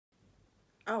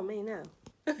Oh, me now.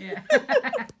 Yeah.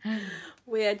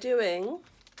 We are doing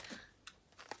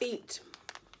feet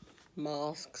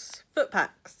masks, foot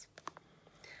packs.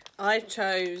 I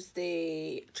chose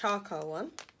the charcoal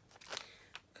one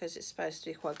because it's supposed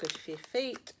to be quite good for your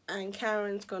feet, and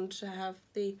Karen's going to have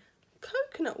the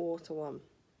coconut water one.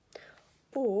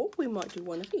 Or we might do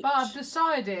one of each. But I've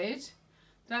decided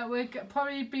that would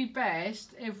probably be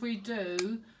best if we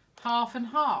do half and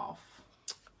half.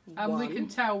 And we can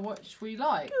tell which we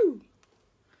like. Ooh.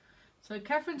 So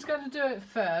Catherine's going to do it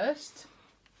first.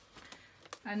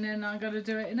 And then I'm going to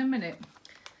do it in a minute.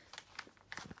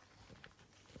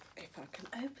 If I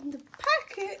can open the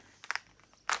packet.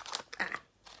 Ah.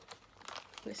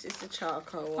 This is the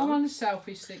charcoal one. I'm on a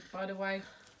selfie stick, by the way.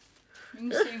 You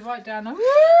can see right down there.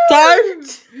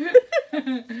 Don't!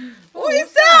 What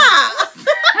is that?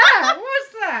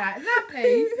 What's that?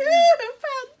 Nappy?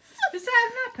 Pants. Is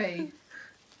that a nappy?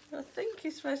 I think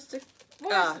you're supposed to...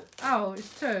 Oh,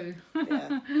 it's two.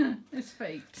 Yeah. It's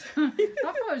feet. I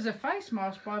thought it was a face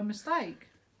mask by mistake.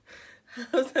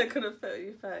 How's that going to fit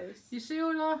your face? You see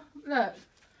all our... Look.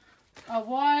 A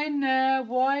wine there,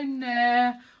 wine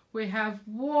there. We have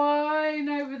wine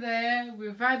over there.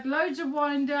 We've had loads of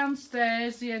wine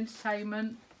downstairs, the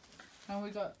entertainment. And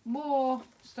we've got more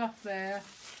stuff there.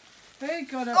 We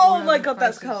got it all Oh my over god,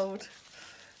 that's places. cold.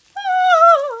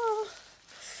 Ah.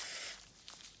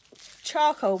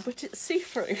 Charcoal, but it's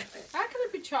see-through. How can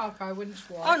it be charcoal when it's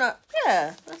white? Oh no,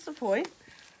 yeah, that's the point.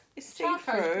 It's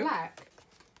Charcoal's see-through. black.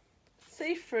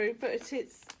 See-through, but it's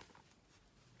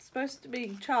supposed to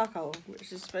be charcoal,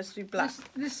 which is supposed to be black.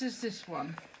 This is this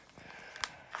one.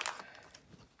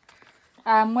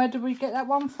 Where did we get that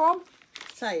one from?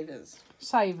 Savers.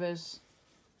 Savers.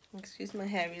 Excuse my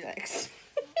hairy legs.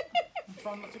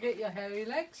 Try not to get your hairy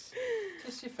legs.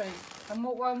 Just your feet. And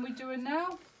what one are we doing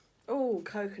now? Oh,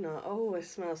 coconut. Oh, it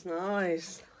smells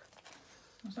nice.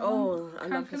 Is that Oh, one? I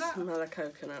love the Coconut? smell of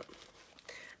coconut.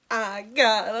 I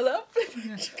got a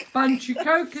lovely Bunch of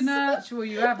coconuts. Well,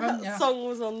 you have, haven't you? That song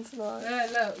was on tonight. Yeah,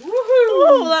 look. Woohoo!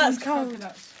 Oh, that's Bunch of cold.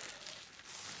 coconuts.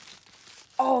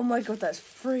 Oh my god, that's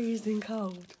freezing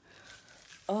cold.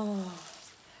 Oh.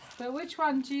 But which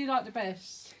one do you like the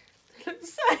best? They look the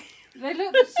same. They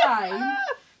look the same,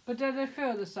 but do they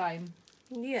feel the same?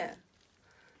 Yeah.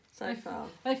 So far.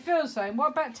 They feel the same.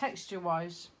 What about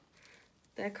texture-wise?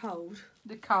 They're cold.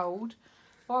 They're cold.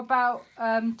 What about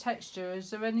texture?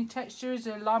 Is there any texture? Is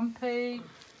it lumpy?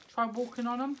 Try walking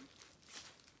on them.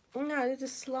 No, they're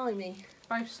just slimy.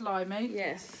 Both slimy.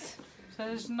 Yes. So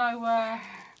there's no...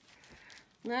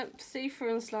 Nope,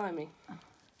 see-through and slimy.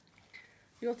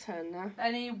 Your turn now.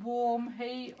 any warm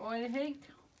heat or anything?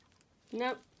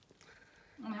 Nope.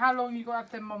 And how long you got to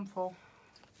have them on for?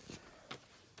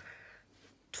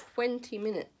 20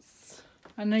 minutes.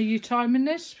 And are you timing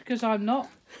this? Because I'm not.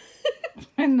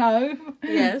 No.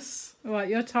 Yes. Right,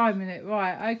 you're timing it.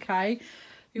 Right, okay.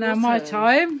 Your now my turn.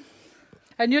 time.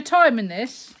 And you're timing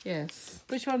this? Yes.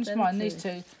 Which one's Them mine? two. These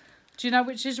two. Do you know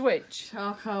which is which?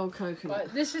 Charcoal, coconut.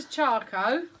 Right, this is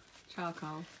charcoal.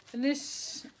 Charcoal. And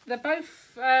this, they're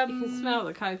both... You can smell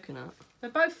the coconut. They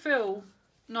both feel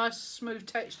nice, smooth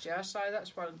texture, so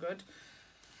that's one good.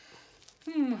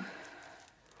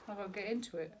 I've got to get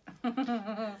into it.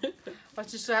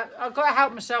 I've got to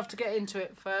help myself to get into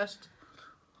it first.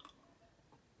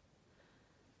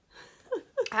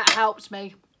 That helps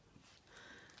me.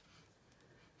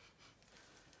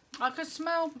 I can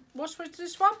smell. What's with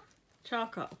this one?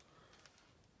 Charcoal.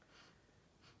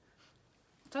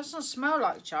 Doesn't smell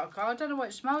like charcoal. I don't know what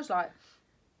it smells like.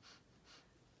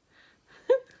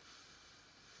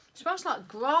 Smells like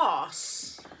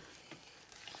grass.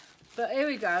 But here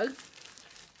we go.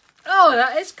 Oh,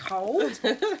 that is cold.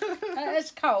 That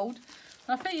is cold.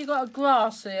 I think you got a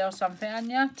grass here or something, and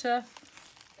you have to.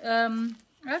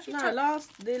 How do you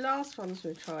the last ones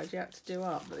we tried, you had to do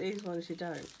up, but these ones you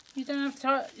don't. You don't have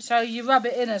to. So you rub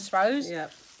it in, I suppose.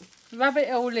 Yep. Rub it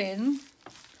all in.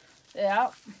 Yeah.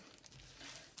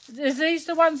 Is these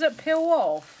the ones that peel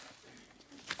off,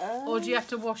 or do you have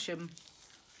to wash them?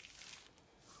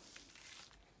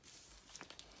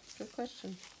 Good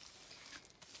question.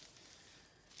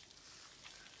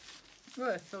 Oh,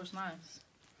 it feels nice.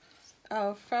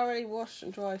 Oh, thoroughly wash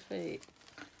and dry feet.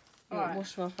 Right.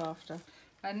 Wash them off after.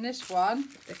 And this one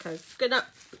The coconut.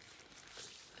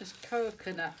 is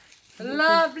coconut. A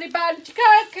lovely bunch of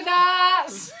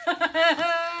coconuts.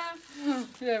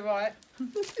 Yeah, right.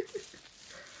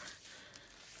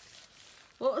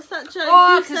 What was that joke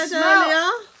Oh, I you can said smell-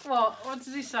 earlier? What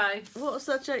did he say? What was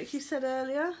that joke you said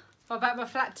earlier? About my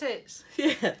flat tits?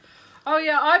 Yeah. Oh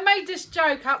yeah, I made this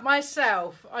joke up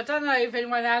myself. I don't know if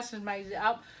anyone else has made it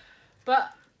up,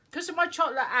 but because of my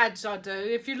chocolate ads I do,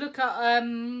 if you look at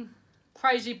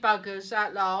Crazy Buggers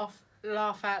that laugh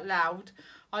out loud,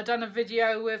 I done a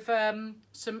video with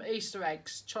some Easter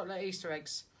eggs, chocolate Easter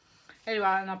eggs. Anyway,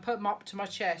 and I put them up to my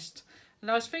chest.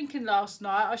 And I was thinking last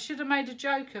night I should have made a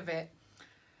joke of it.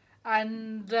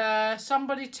 And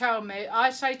somebody told me, I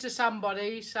say to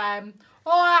somebody saying,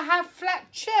 oh, I have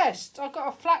flat chest. I've got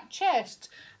a flat chest.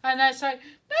 And they say,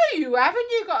 no, you haven't.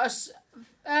 You got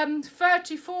a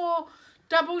 34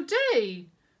 double D.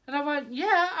 And I went,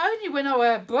 yeah, only when I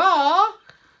wear a bra,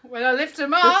 when I lift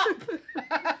them up.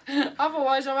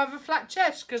 Otherwise, I'll have a flat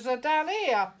chest because they're down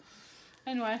here.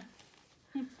 Anyway,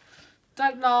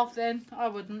 don't laugh then. I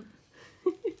wouldn't.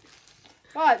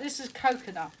 Right, this is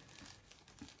coconut.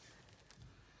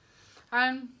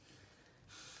 And,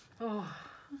 oh,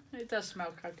 it does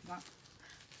smell coconut.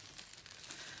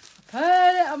 I put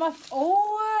it on my,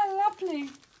 oh, lovely.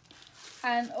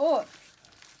 And, oh,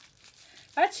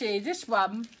 actually, this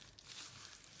one,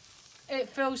 it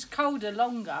feels colder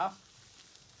longer.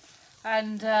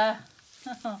 And,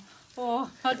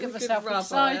 oh, I get myself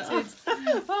excited.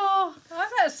 Oh,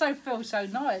 that so feels so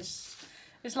nice.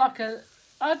 It's like a,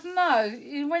 I don't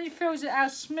know, when you feel how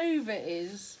smooth it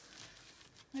is,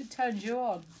 it turns you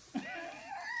on.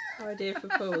 Idea for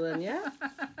pool then, yeah?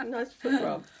 Nice foot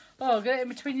rub. Oh, get it in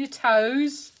between your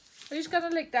toes. Who's going to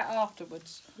lick that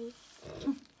afterwards?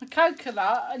 A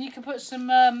coconut, and you can put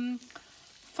some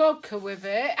vodka with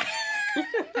it.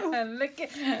 And lick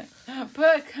it.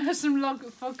 Put some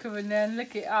vodka in there and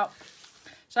lick it up.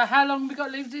 So how long have we got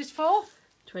to leave this for?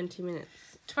 20 minutes.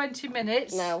 20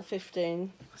 minutes. Now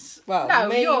 15. Well,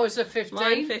 no, yours are 15.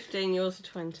 Mine 15, yours are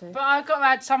 20. But I've got to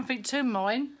add something to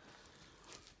mine.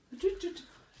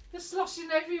 There's sloshing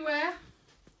everywhere.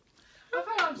 I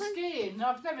think I'm skiing.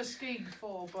 I've never skied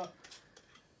before, but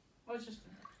I just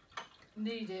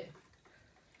need it.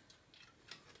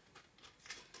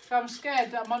 So I'm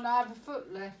scared that I might not have a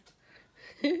foot left.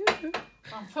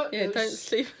 I'm foot Yeah, loose. don't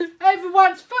sleep.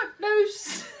 Everyone's foot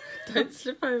loose. Don't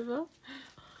slip over.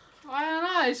 I don't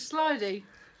know, it's slidey.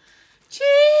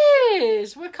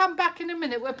 Cheers! We'll come back in a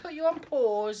minute. We'll put you on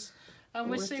pause and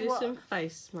we'll see do what. some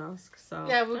face masks.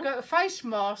 Yeah, we'll go a face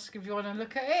mask if you want to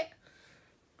look at it.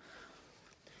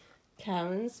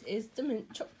 Karen's is the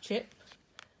mint choc chip.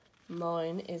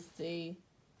 Mine is the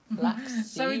black seaweed.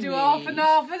 So we do half and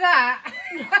half of that.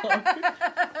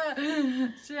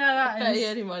 See how that I bet is.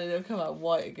 any money they'll come out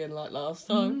white again like last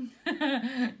time.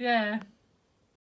 Yeah.